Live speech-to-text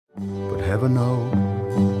heaven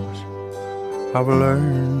knows I've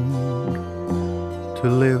learned to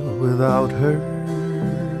live without her.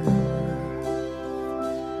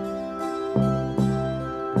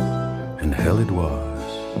 And hell it was,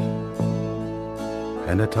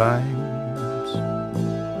 and at times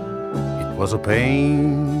it was a painful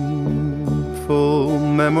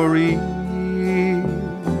memory.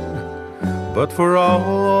 But for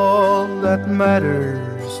all that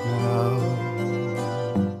matters now,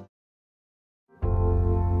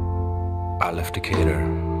 I left Decatur,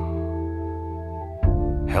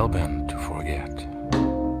 hell-bent to forget.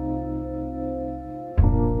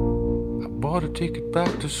 I bought a ticket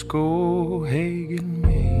back to Skohagen,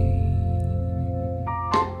 Maine.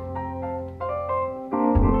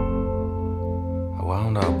 I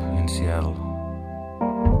wound up in Seattle,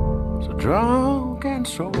 so drunk and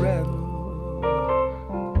so rattled.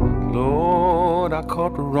 Lord, I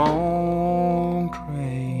caught the wrong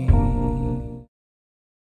train.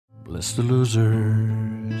 Bless the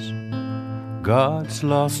losers, God's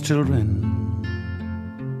lost children,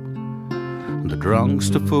 the drunks,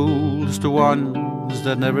 the fools, the ones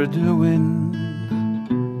that never do win,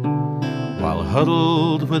 while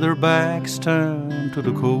huddled with their backs turned to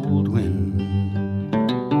the cold wind,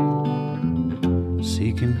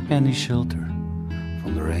 seeking any shelter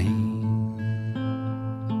from the rain.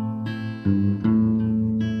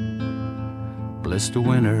 Bless the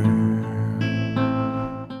winner,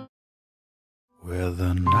 where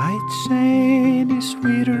the nights any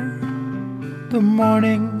sweeter, the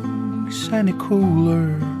mornings any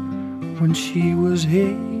cooler when she was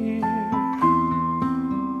here.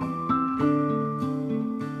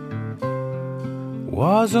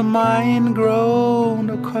 Was a mind grown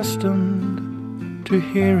accustomed to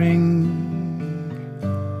hearing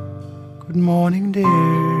good morning, dear.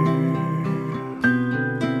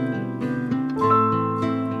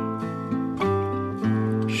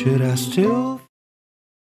 Should I still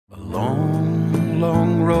a long,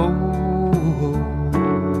 long road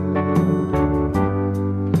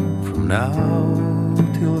from now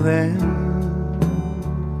till then?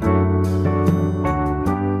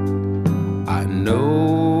 I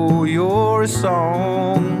know your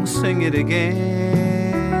song, sing it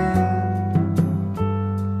again,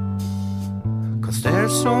 'cause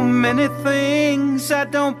there's so many things I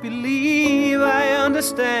don't believe I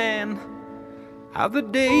understand. How the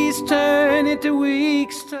days turn into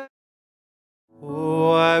weeks.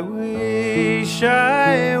 Oh, I wish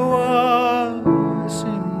I was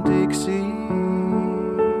in Dixie,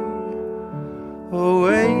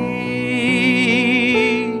 away,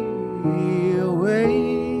 away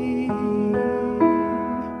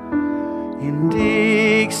in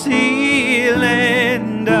Dixieland.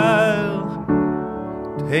 I'll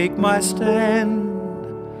take my stand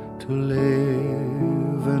to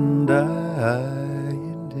live and die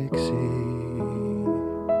in Dixie.